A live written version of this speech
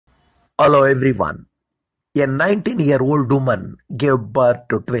Hello everyone. A 19-year-old woman gave birth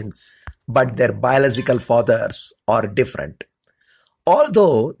to twins, but their biological fathers are different.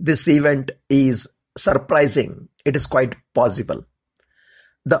 Although this event is surprising, it is quite possible.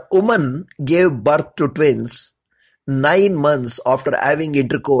 The woman gave birth to twins 9 months after having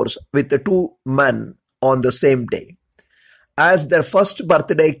intercourse with the two men on the same day. As their first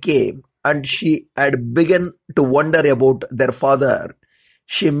birthday came and she had begun to wonder about their father,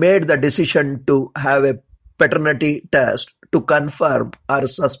 she made the decision to have a paternity test to confirm her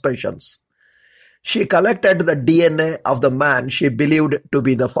suspicions. She collected the DNA of the man she believed to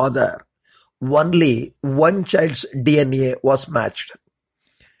be the father. Only one child's DNA was matched.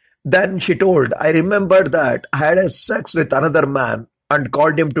 Then she told, I remembered that I had a sex with another man and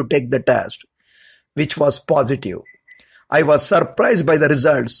called him to take the test, which was positive. I was surprised by the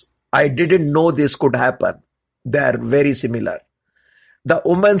results. I didn't know this could happen. They are very similar. The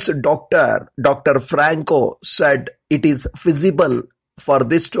woman's doctor, Dr. Franco, said it is feasible for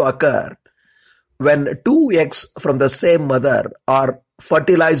this to occur when two eggs from the same mother are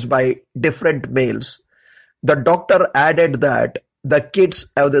fertilized by different males. The doctor added that the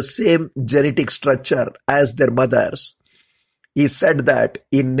kids have the same genetic structure as their mothers. He said that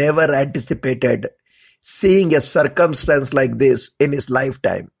he never anticipated seeing a circumstance like this in his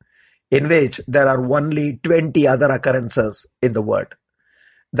lifetime, in which there are only 20 other occurrences in the world.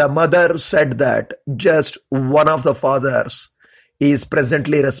 The mother said that just one of the fathers is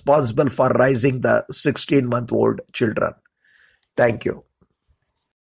presently responsible for raising the 16-month-old children. Thank you.